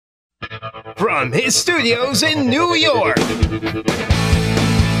from his studios in New York.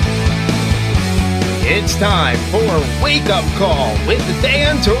 It's time for Wake Up Call with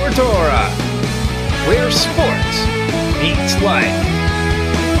Dan Tortora, where sports meets life.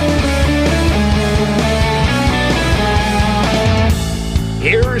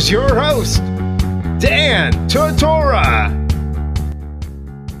 Here's your host, Dan Tortora.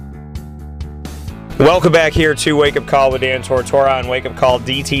 Welcome back here to Wake Up Call with Dan Tortora on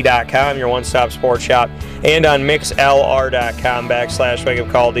wakeupcalldt.com, your one-stop sports shop, and on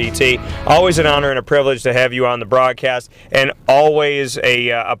mixlr.com/wakeupcalldt. Always an honor and a privilege to have you on the broadcast, and always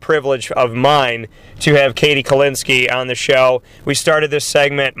a privilege of mine to have Katie Kalinsky on the show. We started this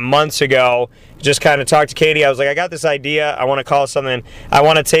segment months ago. Just kind of talked to Katie. I was like, I got this idea. I want to call something. I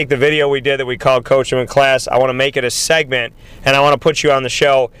want to take the video we did that we called Coach 'Em in Class. I want to make it a segment, and I want to put you on the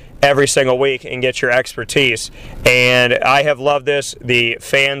show every single week and get your expertise. And I have loved this. The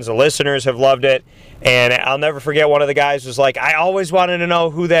fans, the listeners have loved it. And I'll never forget, one of the guys was like, I always wanted to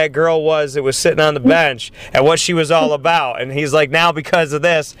know who that girl was that was sitting on the bench and what she was all about. And he's like, now because of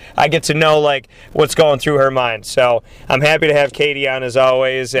this, I get to know like what's going through her mind. So I'm happy to have Katie on as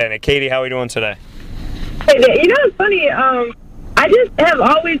always. And Katie, how are we doing today? You know, it's funny. I just have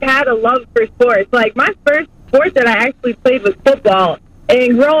always had a love for sports. Like, my first sport that I actually played was football.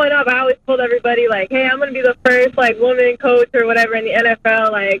 And growing up, I always told everybody, like, hey, I'm going to be the first, like, woman coach or whatever in the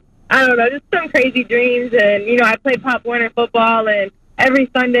NFL. Like, I don't know, just some crazy dreams. And, you know, I played Pop Warner football, and every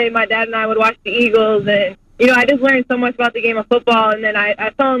Sunday my dad and I would watch the Eagles. And, you know, I just learned so much about the game of football. And then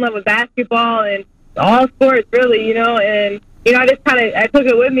I fell in love with basketball and all sports, really, you know. And, you know, I just I took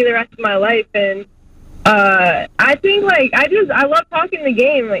it with me the rest of my life. And I think, like, I love talking the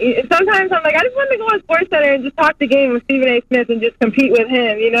game. Sometimes I'm like, I just want to go on SportsCenter and just talk the game with Stephen A. Smith and just compete with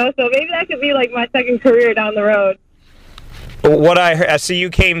him, you know? So maybe that could be, like, my second career down the road. What I see, you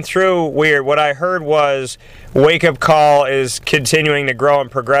came through weird. What I heard was Wake Up Call is continuing to grow and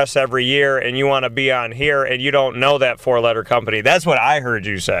progress every year, and you want to be on here, and you don't know that four-letter company. That's what I heard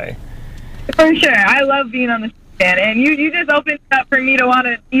you say. For sure. I love being on the stand, and you just opened it up for me to want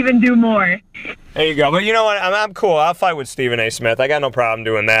to even do more. There you go. But you know what? I'm cool. I'll fight with Stephen A. Smith. I got no problem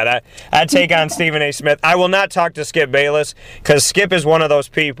doing that. I'd take on Stephen A. Smith. I will not talk to Skip Bayless because Skip is one of those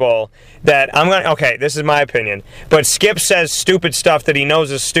people that okay, this is my opinion, but Skip says stupid stuff that he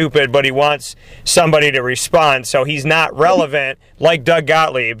knows is stupid, but he wants somebody to respond, so he's not relevant like Doug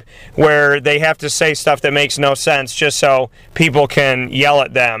Gottlieb, where they have to say stuff that makes no sense just so people can yell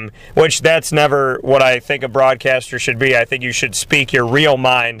at them, which that's never what I think a broadcaster should be. I think you should speak your real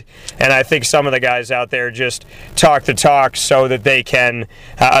mind, and I think some of the guys out there just talk the talk so that they can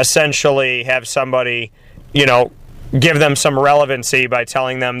essentially have somebody, you know, give them some relevancy by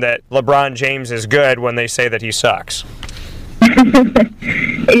telling them that LeBron James is good when they say that he sucks.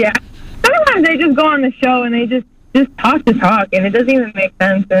 Yeah. Sometimes they just go on the show and they just talk to talk, and it doesn't even make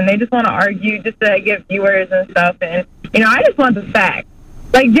sense, and they just want to argue just to get viewers and stuff. And, you know, I just want the facts.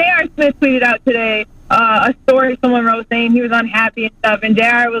 Like, J.R. Smith tweeted out today a story someone wrote saying he was unhappy and stuff, and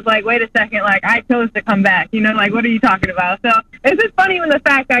J.R. was like, wait a second, like, I chose to come back. You know, like, what are you talking about? So it's just funny when the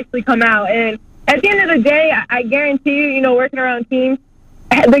facts actually come out. And at the end of the day, I guarantee you, you know, working around teams,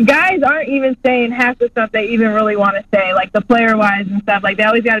 the guys aren't even saying half the stuff they even really want to say, like the player-wise and stuff. Like, they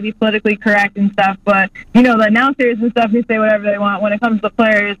always got to be politically correct and stuff. But, you know, the announcers and stuff can say whatever they want. When it comes to the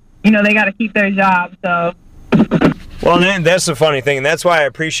players, you know, they got to keep their job. So. Well, and that's the funny thing, and that's why I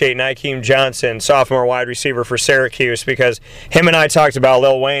appreciate Nykeem Johnson, sophomore wide receiver for Syracuse, because him and I talked about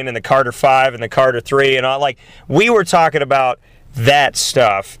Lil Wayne and the Carter 5 and the Carter 3 and all. Like, we were talking about that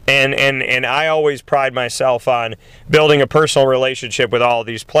stuff, and I always pride myself on building a personal relationship with all of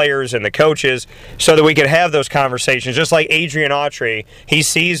these players and the coaches so that we could have those conversations. Just like Adrian Autry, he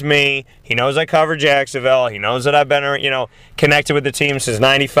sees me, he knows I cover Jacksonville, he knows that I've been, you know, connected with the team since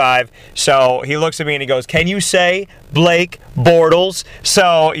 '95, so he looks at me and he goes, can you say Blake Bortles?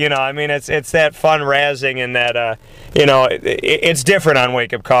 So, you know, I mean, it's that fun razzing, and that, you know, it's different on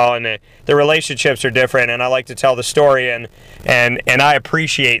Wake Up Call, and the relationships are different, and I like to tell the story, and I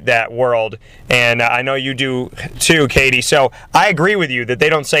appreciate that world, and I know you do too, Katie. So I agree with you that they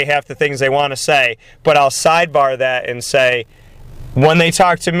don't say half the things they want to say, but I'll sidebar that and say, when they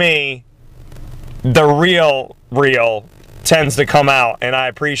talk to me, the real tends to come out, and I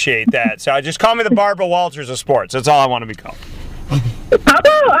appreciate that. So just call me the Barbara Walters of sports. That's all I want to be called. How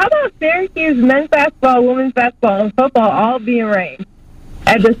about Syracuse men's basketball, women's basketball, and football all being ranked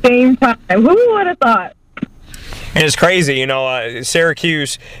at the same time? Who would have thought? And it's crazy, you know,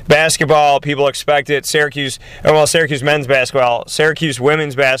 Syracuse basketball, people expect it. Syracuse men's basketball, Syracuse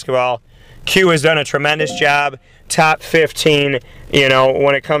women's basketball. Q has done a tremendous job, top 15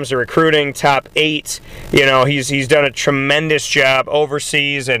 when it comes to recruiting, top 8. He's done a tremendous job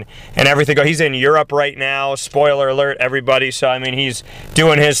overseas and everything. He's in Europe right now. Spoiler alert, everybody. So, he's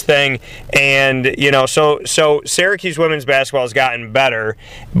doing his thing. And, so Syracuse women's basketball has gotten better,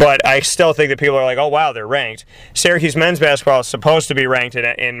 but I still think that people are like, oh, wow, they're ranked. Syracuse men's basketball is supposed to be ranked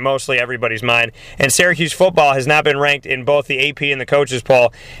in mostly everybody's mind. And Syracuse football has not been ranked in both the AP and the coaches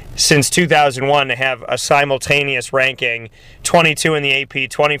poll since 2001 to have a simultaneous ranking, 22 in the AP,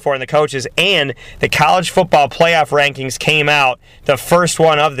 24 in the coaches, and the college football playoff rankings came out, the first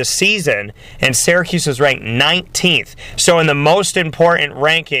one of the season, and Syracuse was ranked 19th. So in the most important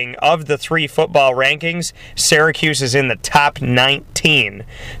ranking of the 3 football rankings, Syracuse is in the top 19.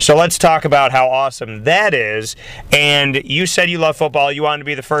 So let's talk about how awesome that is. And you said you love football. You wanted to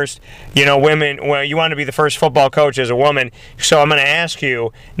be the first, you wanted to be the first football coach as a woman. So I'm going to ask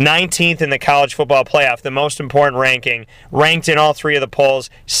you, 19th in the college football playoff, the most important ranking, ranked in all 3 of the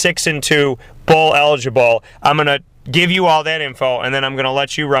polls, 6-2, bowl eligible. I'm going to give you all that info, and then I'm going to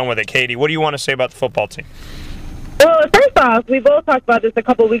let you run with it. Katie, what do you want to say about the football team? Well, first off, we both talked about this a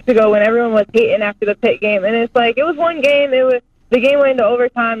couple weeks ago when everyone was hating after the Pitt game, and it's like, it was one game, the game went into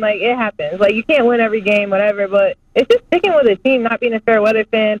overtime, like, it happens. Like, you can't win every game, whatever, but it's just sticking with a team, not being a fair weather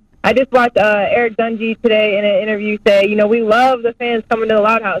fan. I just watched Eric Dungey today in an interview say, we love the fans coming to the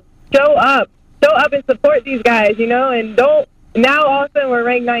Loud House. Show up and support these guys, and don't, now all of a sudden we're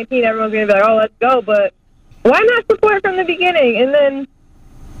ranked 19, everyone's going to be like, oh, let's go, but why not support from the beginning? And then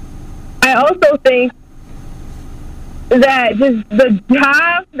I also think that just the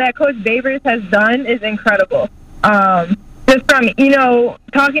job that Coach Babers has done is incredible. Just from,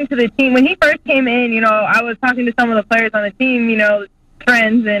 talking to the team, when he first came in, I was talking to some of the players on the team,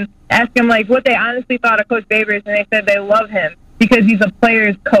 friends, and asked them, like, what they honestly thought of Coach Babers, and they said they love him because he's a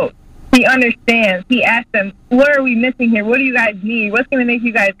player's coach. He understands. He asked them, what are we missing here? What do you guys need? What's going to make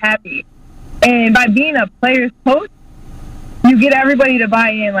you guys happy? And by being a player's coach, you get everybody to buy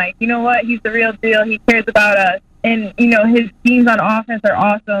in, like, you know what? He's the real deal. He cares about us. And, his schemes on offense are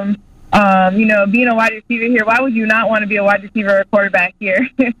awesome. Being a wide receiver here, why would you not want to be a wide receiver or a quarterback here?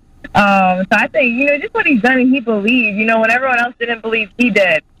 So I think, just what he's done, and he believed, when everyone else didn't believe, he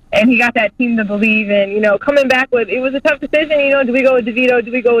did. And he got that team to believe. And, coming back with, it was a tough decision, do we go with DeVito,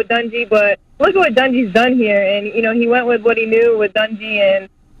 do we go with Dungey? But look at what Dungey's done here. And, he went with what he knew with Dungey. And,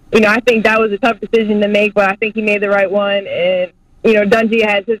 I think that was a tough decision to make, but I think he made the right one. And, Dungey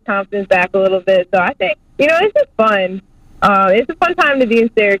has his confidence back a little bit. So I think, it's just fun. It's a fun time to be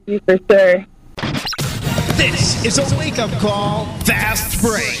in Syracuse for sure. This is a wake-up call, fast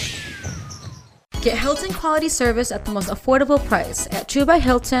break. Get Hilton quality service at the most affordable price at True by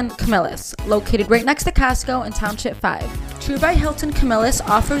Hilton Camillus, located right next to Costco in Township 5. True by Hilton Camillus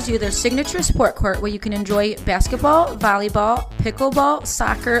offers you their signature sport court where you can enjoy basketball, volleyball, pickleball,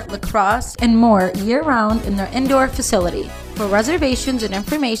 soccer, lacrosse, and more year-round in their indoor facility. For reservations and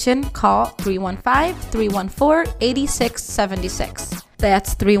information, call 315-314-8676.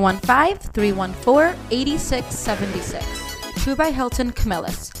 That's 315-314-8676. True by Hilton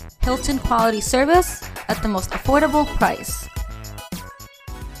Camillus. Hilton quality service at the most affordable price.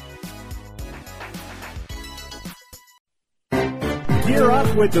 Gear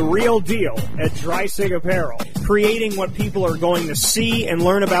up with the real deal at Dreisig Apparel, creating what people are going to see and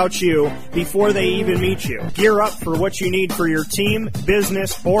learn about you before they even meet you. Gear up for what you need for your team,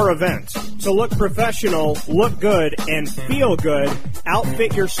 business, or event. So look professional, look good, and feel good.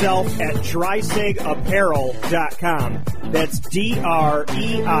 Outfit yourself at DreisigApparel.com. That's DREISSIG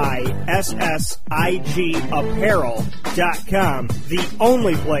Apparel.com. The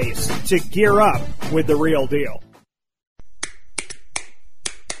only place to gear up with the real deal.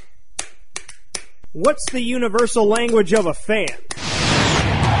 What's the universal language of a fan?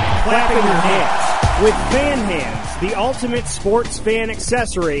 Clapping your hands. With Fan Hands, the ultimate sports fan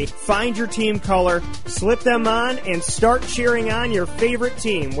accessory, find your team color, slip them on, and start cheering on your favorite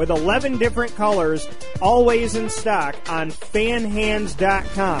team with 11 different colors, always in stock on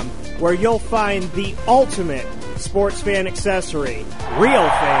fanhands.com, where you'll find the ultimate sports fan accessory. Real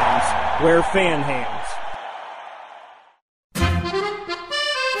fans wear Fan Hands.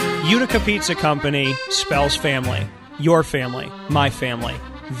 Utica Pizza Company spells family. Your family, my family,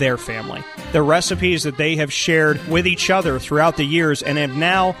 their family. The recipes that they have shared with each other throughout the years and have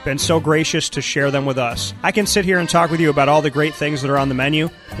now been so gracious to share them with us. I can sit here and talk with you about all the great things that are on the menu,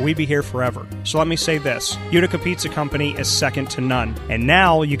 but we'd be here forever. So let me say this. Utica Pizza Company is second to none. And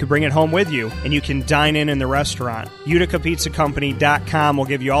now you can bring it home with you and you can dine in the restaurant. UticaPizzaCompany.com will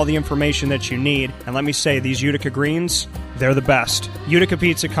give you all the information that you need. And let me say, these Utica greens, they're the best. Utica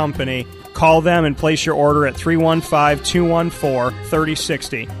Pizza Company, Call them and place your order at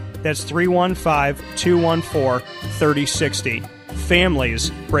 315-214-3060. That's 315-214-3060.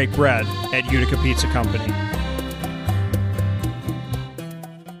 Families break bread at Utica Pizza Company.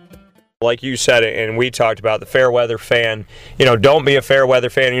 Like you said, and we talked about the fair weather fan. Don't be a fair weather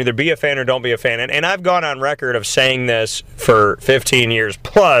fan. Either be a fan or don't be a fan. And I've gone on record of saying this for 15 years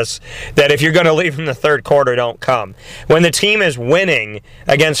plus, that if you're going to leave in the third quarter, don't come. When the team is winning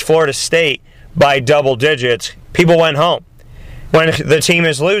against Florida State by double digits, people went home. When the team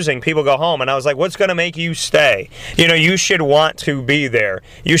is losing, people go home. And I was like, what's going to make you stay? You should want to be there.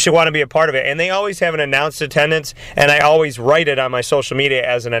 You should want to be a part of it. And they always have an announced attendance, and I always write it on my social media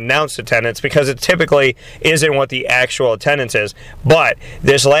as an announced attendance because it typically isn't what the actual attendance is. But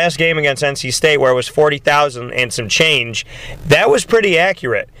this last game against NC State, where it was 40,000 and some change, that was pretty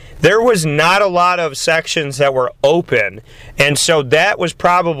accurate. There was not a lot of sections that were open, and so that was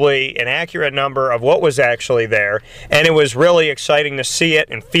probably an accurate number of what was actually there, and it was really exciting to see it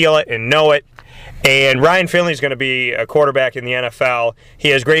and feel it and know it. And Ryan Finley's going to be a quarterback in the NFL. He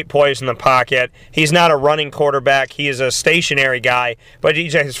has great poise in the pocket. He's not a running quarterback. He is a stationary guy, but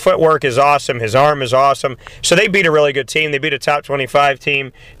his footwork is awesome. His arm is awesome. So they beat a really good team. They beat a top 25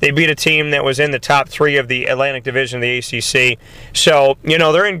 team. They beat a team that was in the top 3 of the Atlantic Division of the ACC. So,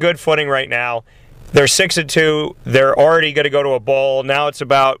 they're in good footing right now. They're 6-2. They're already going to go to a bowl. Now it's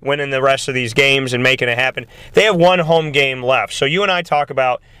about winning the rest of these games and making it happen. They have one home game left. So you and I talk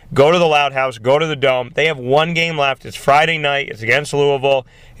about go to the Loud House, go to the Dome. They have one game left. It's Friday night. It's against Louisville.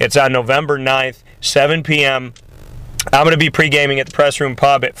 It's on November 9th, 7 p.m. I'm going to be pre-gaming at the Press Room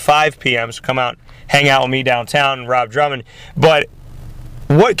Pub at 5 p.m., so come out, hang out with me downtown and Rob Drummond. But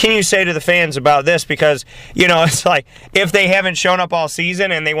what can you say to the fans about this? Because, it's like if they haven't shown up all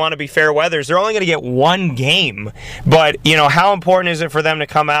season and they want to be fair weathers, they're only going to get one game. But, how important is it for them to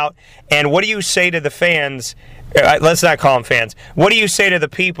come out? And what do you say to the fans? Let's not call them fans. What do you say to the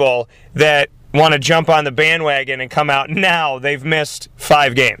people that want to jump on the bandwagon and come out now they've missed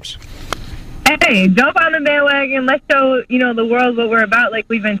 5 games? Hey, jump on the bandwagon. Let's show, the world what we're about, like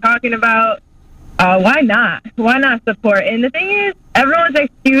we've been talking about. Why not? Why not support? And the thing is, everyone's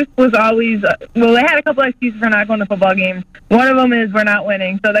excuse was always, they had a couple of excuses for not going to football games. One of them is we're not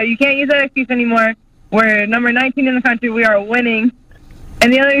winning. So that you can't use that excuse anymore. We're number 19 in the country. We are winning.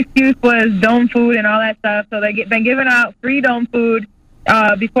 And the other excuse was dome food and all that stuff. So they've been giving out free dome food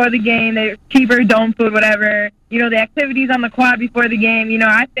before the game. They're cheaper dome food, whatever. The activities on the quad before the game.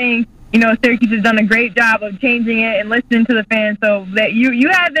 I think, Syracuse has done a great job of changing it and listening to the fans. So that you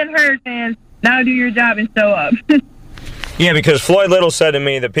have been heard, fans. Now do your job and show up. Yeah, because Floyd Little said to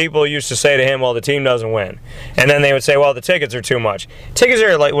me that people used to say to him, well, the team doesn't win. And then they would say, well, the tickets are too much. Tickets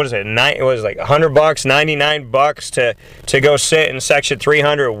are like, it was like $100, $99 to go sit in section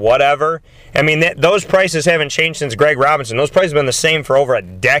 300, whatever. I mean, those prices haven't changed since Greg Robinson. Those prices have been the same for over a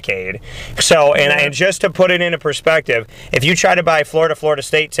decade. So, and just to put it into perspective, if you try to buy Florida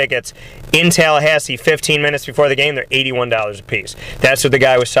State tickets in Tallahassee 15 minutes before the game, they're $81 a piece. That's what the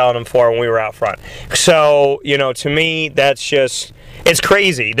guy was selling them for when we were out front. So, to me, that's just, it's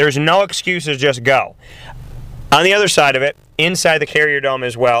crazy. There's no excuses, just go. On the other side of it, inside the Carrier Dome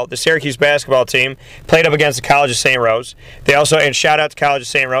as well, the Syracuse basketball team played up against the College of St. Rose. They also, and shout out to College of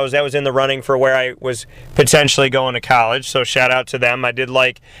St. Rose, that was in the running for where I was potentially going to college, so shout out to them. I did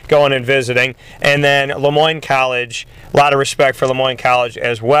like going and visiting. And then Lemoyne College, a lot of respect for Lemoyne College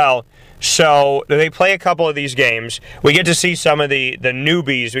as well. So they play a couple of these games. We get to see some of the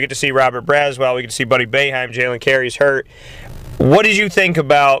newbies. We get to see Robert Braswell. We get to see Buddy Boeheim. Jalen Carey's hurt. What did you think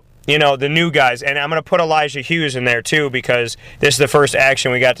about, the new guys? And I'm going to put Elijah Hughes in there too because this is the first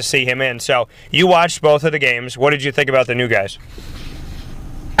action we got to see him in. So you watched both of the games. What did you think about the new guys?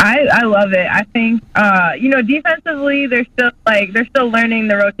 I love it. I think, defensively, they're still learning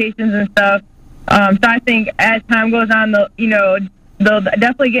the rotations and stuff. So I think as time goes on, they'll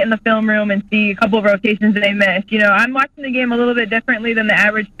definitely get in the film room and see a couple of rotations that they missed. I'm watching the game a little bit differently than the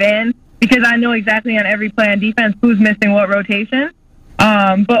average fan because I know exactly on every play on defense who's missing what rotation.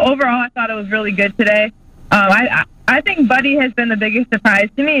 But overall, I thought it was really good today. I think Buddy has been the biggest surprise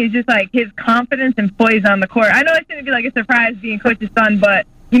to me. It's just like his confidence and poise on the court. I know it shouldn't be like a surprise being Coach's son, but,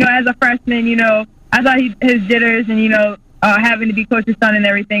 as a freshman, I thought his jitters and, having to be Coach's son and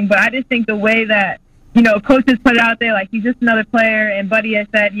everything. But I just think the way that, coaches put it out there, like he's just another player. And Buddy has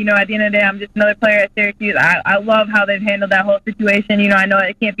said, at the end of the day, I'm just another player at Syracuse. I love how they've handled that whole situation. I know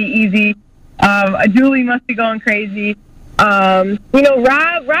it can't be easy. Julie must be going crazy. Rob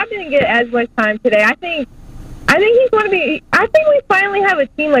didn't get as much time today. I think I think he's going to be. I think we finally have a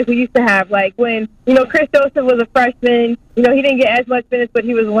team like we used to have. Like when Chris Joseph was a freshman. He didn't get as much minutes, but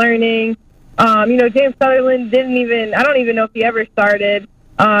he was learning. James Sutherland didn't even. I don't even know if he ever started.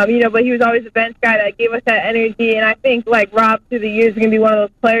 But he was always a bench guy that gave us that energy. And I think like Rob through the years is going to be one of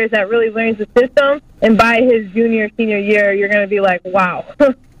those players that really learns the system. And by his senior year, you're going to be like, wow.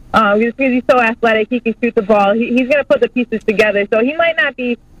 Because he's so athletic, he can shoot the ball. He's going to put the pieces together. So he might not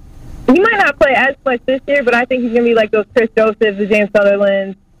play as much this year, but I think he's going to be like those Chris Josephs, the James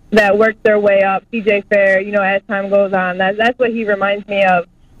Sutherlands that work their way up, CJ Fair, as time goes on. That's what he reminds me of.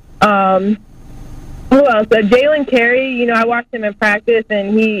 Who else? Jalen Carey, I watched him in practice,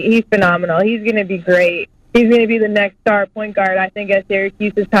 and he's phenomenal. He's going to be great. He's going to be the next star point guard, I think, as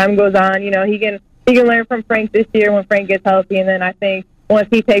Syracuse as time goes on. He can learn from Frank this year when Frank gets healthy, and then I think once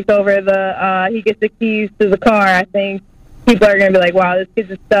he takes over he gets the keys to the car, I think people are going to be like, wow, this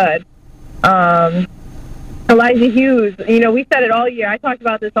kid's a stud. Elijah Hughes, we said it all year. I talked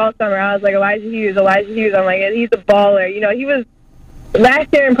about this all summer. I was like, Elijah Hughes. I'm like, he's a baller. He was last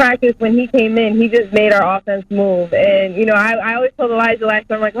year in practice when he came in, he just made our offense move. And, I always told Elijah last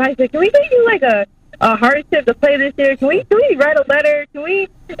time, I'm like, Elijah, can we get you like a hardship to play this year? Can we write a letter? Can we,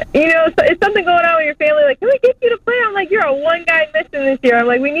 so is something going on with your family? Like, can we get you to play? I'm like, you're a one-guy mission this year. I'm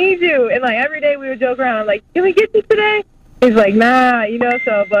like, we need you. And, like, every day we would joke around. I'm like, can we get you today? He's like, nah,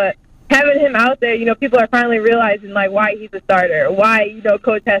 but having him out there, people are finally realizing, like, why he's a starter, why,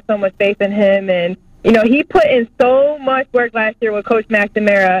 Coach has so much faith in him. And, he put in so much work last year with Coach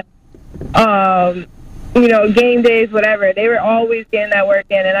McNamara, game days, whatever. They were always getting that work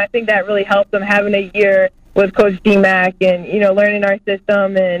in, and I think that really helped them having a year with Coach D-Mac and, learning our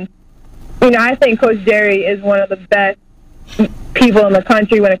system. And, I think Coach Jerry is one of the best people in the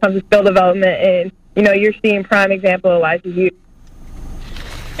country when it comes to skill development, and, you're seeing prime example of Elijah Hughes.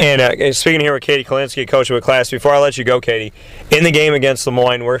 And speaking here with Katie Kalinske, coach of a class, before I let you go, Katie, in the game against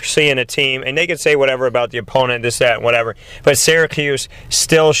Lemoyne, we're seeing a team, and they can say whatever about the opponent, this, that, and whatever, but Syracuse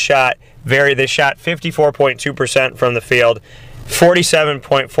still shot they shot 54.2% from the field,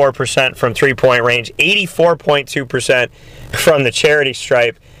 47.4% from three-point range, 84.2% from the charity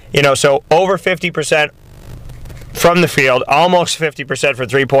stripe, so over 50% from the field, almost 50% for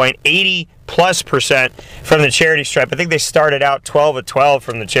three-point, 80+% from the charity stripe. I think they started out 12 of 12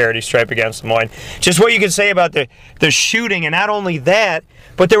 from the charity stripe against Lemoyne. Just what you can say about the shooting, and not only that,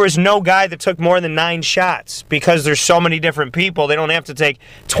 but there was no guy that took more than 9 shots because there's so many different people. They don't have to take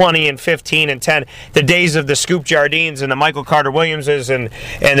 20 and 15 and 10. The days of the Scoop Jardines and the Michael Carter Williamses and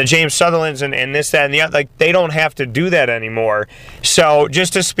the James Sutherlands and this, that, and the other, like, they don't have to do that anymore. So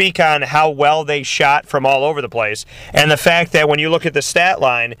just to speak on how well they shot from all over the place, and the fact that when you look at the stat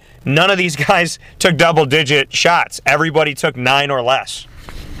line, none of these guys took double-digit shots. Everybody took 9 or less.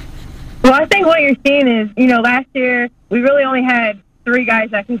 Well, I think what you're seeing is, last year we really only had 3 guys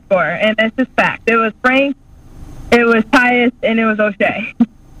that can score, and that's just fact. It was Frank, it was Tyus, and it was O'Shea.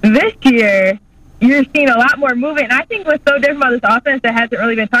 This year, you're seeing a lot more movement, and I think what's so different about this offense that hasn't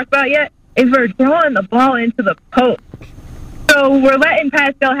really been talked about yet is we're throwing the ball into the post. So we're letting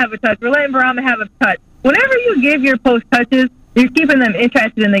Pascal have a touch. We're letting Barama have a touch. Whenever you give your post touches, you're keeping them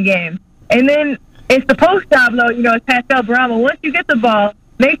interested in the game. And then it's the post job, though, it's Pascal Barama. Once you get the ball,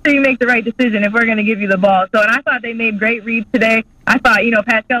 make sure you make the right decision if we're going to give you the ball. So, and I thought they made great reads today. I thought,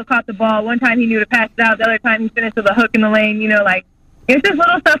 Pascal caught the ball. One time he knew to pass it out. The other time he finished with a hook in the lane. It's just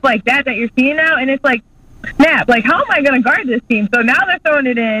little stuff like that you're seeing now. And it's like, snap, like, how am I going to guard this team? So now they're throwing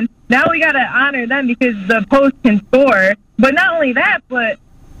it in. Now we got to honor them because the post can score. But not only that, but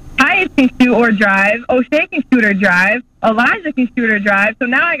Tyus can shoot or drive. O'Shea can shoot or drive. Elijah can shoot or drive. So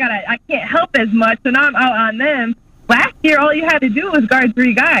now I can't help as much. So now I'm out on them. Last year, all you had to do was guard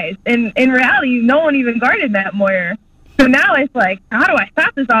 3 guys. And in reality, no one even guarded Matt Moyer. So now it's like, how do I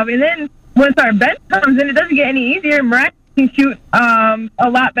stop this off? And then once our bench comes in, it doesn't get any easier. Marek can shoot a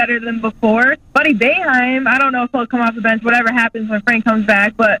lot better than before. Buddy Boeheim, I don't know if he'll come off the bench, whatever happens when Frank comes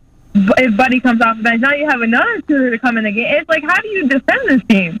back. But if Buddy comes off the bench, now you have another shooter to come in the game. It's like, how do you defend this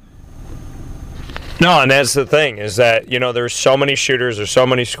team? No, and that's the thing, is that, there's so many shooters, there's so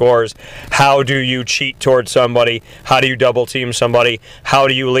many scorers. How do you cheat towards somebody? How do you double team somebody? How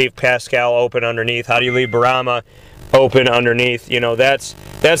do you leave Pascal open underneath? How do you leave Barama open underneath? That's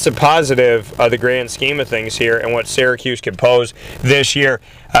the positive of the grand scheme of things here and what Syracuse can pose this year.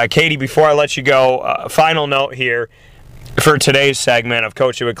 Katie, before I let you go, final note here for today's segment of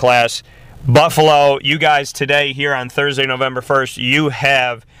Coach of a Class. Buffalo, you guys today here on Thursday, November 1st, you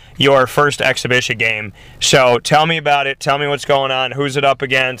have your first exhibition game. So tell me about it. Tell me what's going on. Who's it up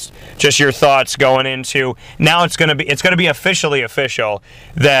against? Just your thoughts going into now. It's going to be officially official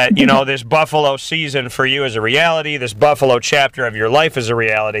that this Buffalo season for you is a reality. This Buffalo chapter of your life is a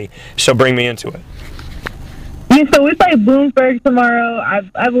reality. So bring me into it. Yeah, so we play Bloomsburg tomorrow.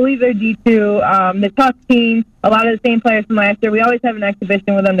 I believe they're D2. The tough team, a lot of the same players from last year. We always have an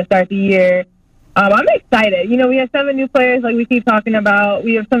exhibition with them to start the year. I'm excited. We have 7 new players like we keep talking about.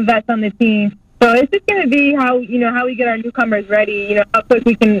 We have some vets on the team. So it's just going to be how we get our newcomers ready, how quick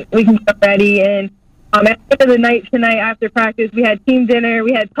we can get ready. And at the end of the night tonight after practice, we had team dinner.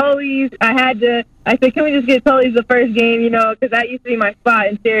 We had Tully's. I said, can we just get Tully's the first game, because that used to be my spot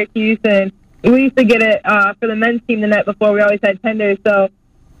in Syracuse. And we used to get it for the men's team the night before. We always had tenders. So,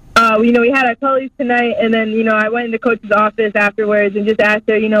 we had our Tully's tonight, and then, I went into Coach's office afterwards and just asked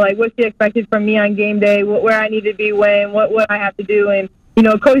her, what she expected from me on game day, where I need to be when, what I have to do. And,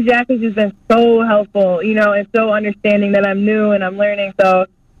 Coach Jack has just been so helpful, and so understanding that I'm new and I'm learning. So,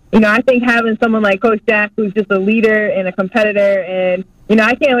 I think having someone like Coach Jack who's just a leader and a competitor, and,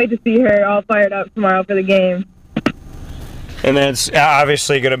 I can't wait to see her all fired up tomorrow for the game. And it's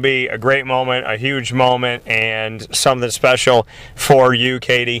obviously going to be a great moment, a huge moment, and something special for you,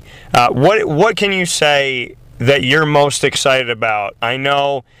 Katie. What can you say that you're most excited about? I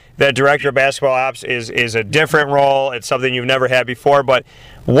know that Director of Basketball Ops is a different role. It's something you've never had before. But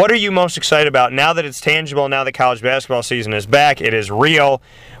what are you most excited about now that it's tangible, now that college basketball season is back, it is real?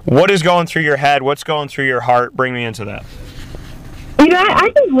 What is going through your head? What's going through your heart? Bring me into that. I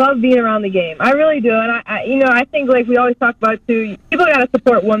just love being around the game. I really do. And, I think, like we always talk about, too, people got to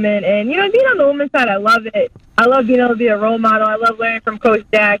support women. And, being on the women's side, I love it. I love being able to be a role model. I love learning from Coach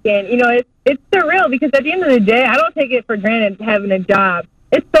Jack. And, it's surreal because at the end of the day, I don't take it for granted having a job.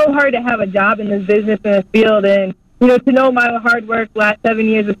 It's so hard to have a job in this business, in this field. And, to know my hard work last 7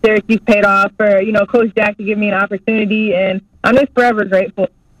 years of Syracuse paid off for, Coach Jack to give me an opportunity. And I'm just forever grateful.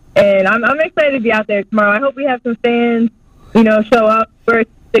 And I'm excited to be out there tomorrow. I hope we have some fans show up for a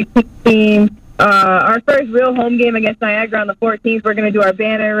 16 team. Our first real home game against Niagara on the 14th, we're going to do our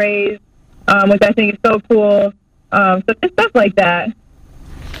banner raise, which I think is so cool. So just stuff like that.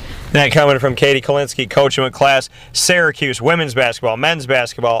 That coming from Katie Kalinsky, coach of a class, Syracuse women's basketball, men's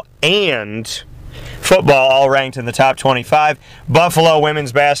basketball, and football all ranked in the top 25. Buffalo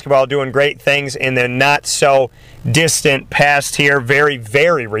women's basketball doing great things in the not-so-distant past here, very,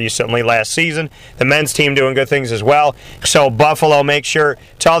 very recently last season. The men's team doing good things as well. So Buffalo, make sure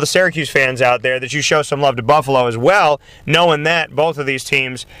to all the Syracuse fans out there that you show some love to Buffalo as well, knowing that both of these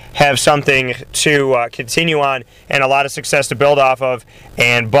teams have something to continue on and a lot of success to build off of.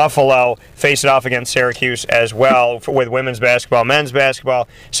 And Buffalo face it off against Syracuse as well with women's basketball, men's basketball,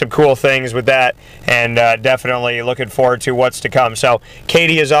 some cool things with that. And definitely looking forward to what's to come. So,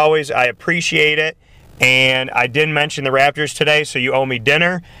 Katie, as always, I appreciate it. And I didn't mention the Raptors today, so you owe me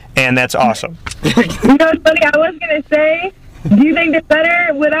dinner, and that's awesome. It's funny. I was going to say, do you think they're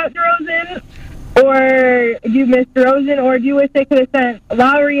better without DeRozan, or do you miss DeRozan, or do you wish they could have sent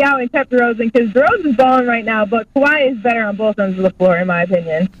Lowry out and kept DeRozan? Because DeRozan's balling right now, but Kawhi is better on both ends of the floor, in my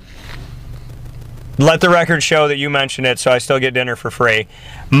opinion. Let the record show that you mentioned it, so I still get dinner for free.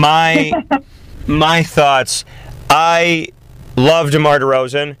 My thoughts, I love DeMar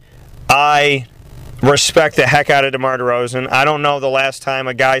DeRozan. I respect the heck out of DeMar DeRozan. I don't know the last time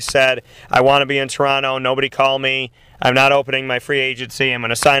a guy said, I want to be in Toronto, nobody call me, I'm not opening my free agency, I'm going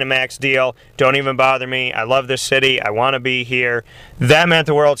to sign a max deal, don't even bother me, I love this city, I want to be here. That meant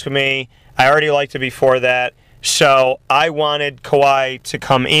the world to me. I already liked it before that. So I wanted Kawhi to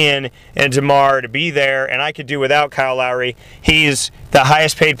come in and DeMar to be there, and I could do without Kyle Lowry. He's the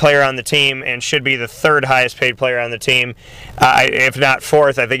highest paid player on the team and should be the third highest paid player on the team. If not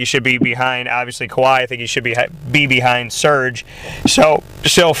fourth, I think he should be behind, obviously, Kawhi. I think he should be behind Serge. So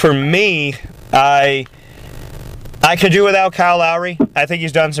for me, I could do without Kyle Lowry. I think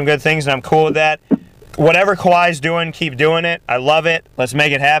he's done some good things, and I'm cool with that. Whatever Kawhi's doing, keep doing it. I love it. Let's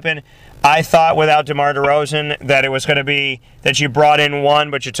make it happen. I thought without DeMar DeRozan that it was going to be that you brought in one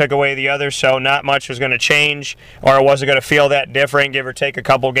but you took away the other, so not much was going to change, or it wasn't going to feel that different, give or take a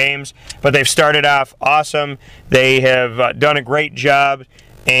couple games. But they've started off awesome. They have done a great job,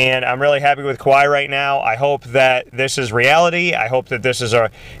 and I'm really happy with Kawhi right now. I hope that this is reality. I hope that this is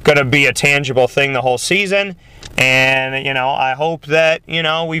going to be a tangible thing the whole season. And, I hope that,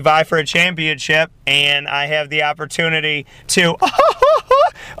 we vie for a championship and I have the opportunity to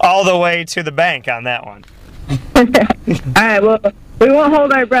all the way to the bank on that one. All right, well, we won't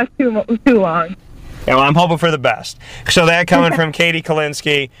hold our breath too long. Yeah, well, I'm hoping for the best. So that coming from Katie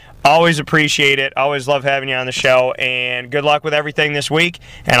Kalinsky, always appreciate it. Always love having you on the show, and good luck with everything this week,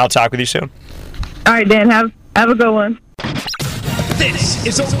 and I'll talk with you soon. All right, Dan, have a good one. This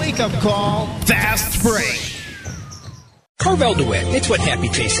is a wake-up call fast break. Carvel DeWitt, it's what happy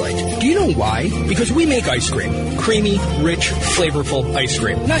tastes like. Do you know why? Because we make ice cream. Creamy, rich, flavorful ice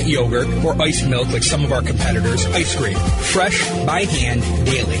cream. Not yogurt or iced milk like some of our competitors. Ice cream. Fresh, by hand,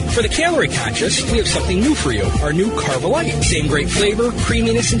 daily. For the calorie conscious, we have something new for you. Our new Carvelite. Same great flavor,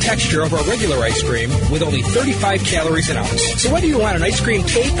 creaminess, and texture of our regular ice cream with only 35 calories an ounce. So whether you want an ice cream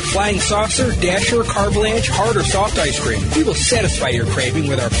cake, flying saucer, dasher, carvalanche, hard or soft ice cream, we will satisfy your craving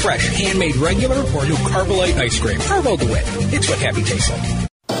with our fresh, handmade regular or new Carvelite ice cream. Carvel DeWitt. It's what happy tastes like.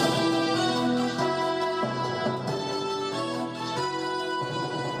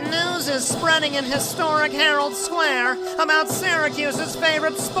 News is spreading in historic Herald Square about Syracuse's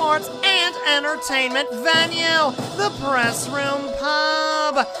favorite sports and entertainment venue, the Press Room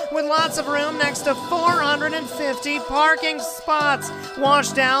Pub, with lots of room next to 450 parking spots.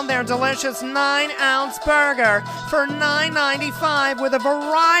 Wash down their delicious 9-ounce burger for $9.95 with a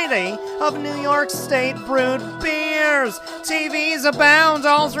variety of New York State brewed beers. TVs abound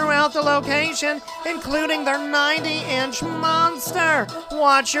all throughout the location, including their 90-inch monster.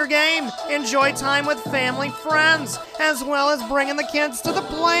 Watch your game, enjoy time with family, friends, as well as bringing the kids to the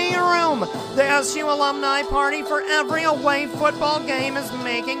playroom. The SU Alumni Party for every away football game is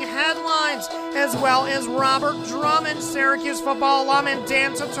making headlines, as well as Robert Drummond, Syracuse football alum, and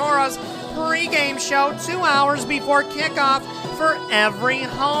Dan Tortora's pregame show 2 hours before kickoff for every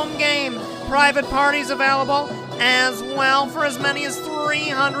home game. Private parties available as well for as many as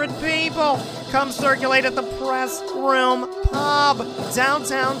 300 people. Come circulate at the Press Room Pub,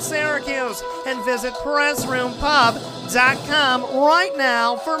 downtown Syracuse, and visit pressroompub.com right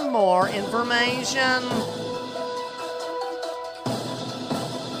now for more information.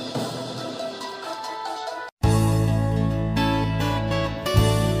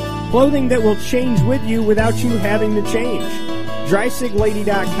 Clothing that will change with you without you having to change.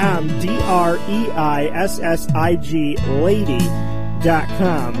 DreisigLady.com, DREISSIG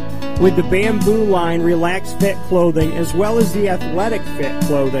Lady.com. With the Bamboo line Relax Fit clothing as well as the Athletic Fit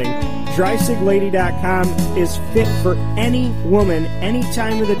clothing, DreisigLady.com is fit for any woman, any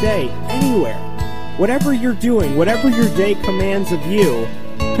time of the day, anywhere. Whatever you're doing, whatever your day commands of you,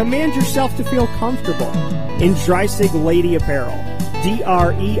 command yourself to feel comfortable in Dreisig Lady apparel.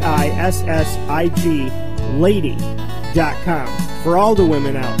 DREISSIG Lady.com. For all the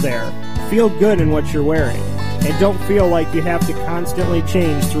women out there, feel good in what you're wearing. And don't feel like you have to constantly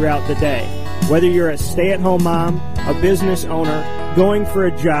change throughout the day. Whether you're a stay-at-home mom, a business owner, going for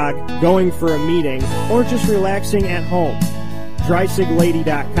a jog, going for a meeting, or just relaxing at home,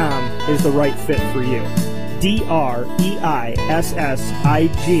 DreisigLady.com is the right fit for you. DREISSIG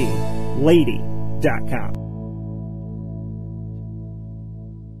Lady.com.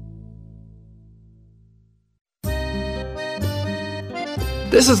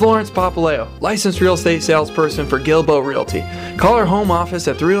 This is Lawrence Papaleo, licensed real estate salesperson for Gilbo Realty. Call our home office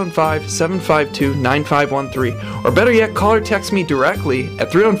at 315-752-9513, or better yet, call or text me directly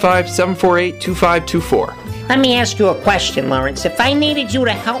at 315-748-2524. Let me ask you a question, Lawrence. If I needed you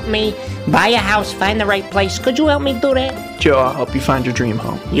to help me buy a house, find the right place, could you help me do that? Joe, I'll help you find your dream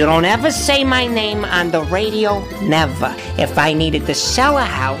home. You don't ever say my name on the radio, never. If I needed to sell a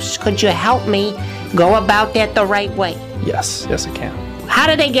house, could you help me go about that the right way? Yes, I can. How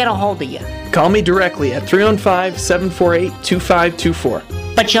do they get a hold of you? Call me directly at 315-748-2524.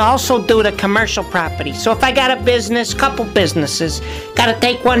 But you also do the commercial property. So if I got a business, couple businesses, got to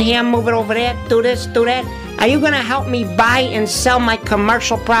take one here, move it over there, do this, do that, are you going to help me buy and sell my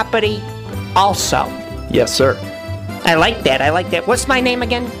commercial property also? Yes, sir. I like that. What's my name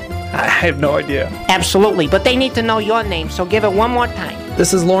again? I have no idea. Absolutely, but they need to know your name, so give it one more time.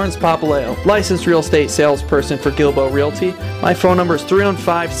 This is Lawrence Papaleo, licensed real estate salesperson for Gilbo Realty. My phone number is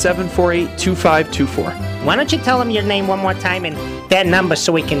 315-748-2524. Why don't you tell them your name one more time and that number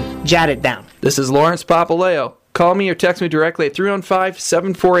so we can jot it down? This is Lawrence Papaleo. Call me or text me directly at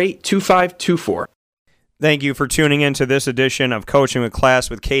 315-748-2524. Thank you for tuning in to this edition of Coaching with Class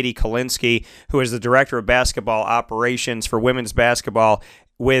with Katie Kalinsky, who is the Director of Basketball Operations for women's basketball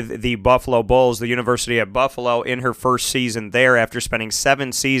with the Buffalo Bulls, the University of Buffalo, in her first season there after spending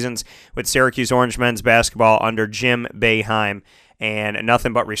 7 seasons with Syracuse Orange men's basketball under Jim Boeheim. And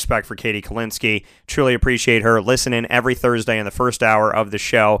nothing but respect for Katie Kalinsky. Truly appreciate her. Listen in every Thursday in the first hour of the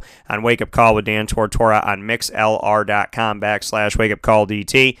show on Wake Up Call with Dan Tortora on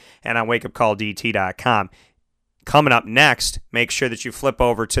mixlr.com/wakeupcalldt and on wakeupcalldt.com. Coming up next, make sure that you flip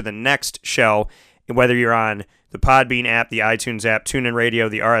over to the next show whether you're on the Podbean app, the iTunes app, TuneIn Radio,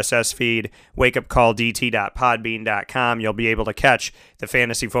 the RSS feed, wakeupcalldt.podbean.com. You'll be able to catch the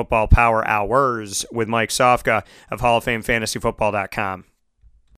Fantasy Football Power Hours with Mike Sofka of HallOfFameFantasyFootball.com.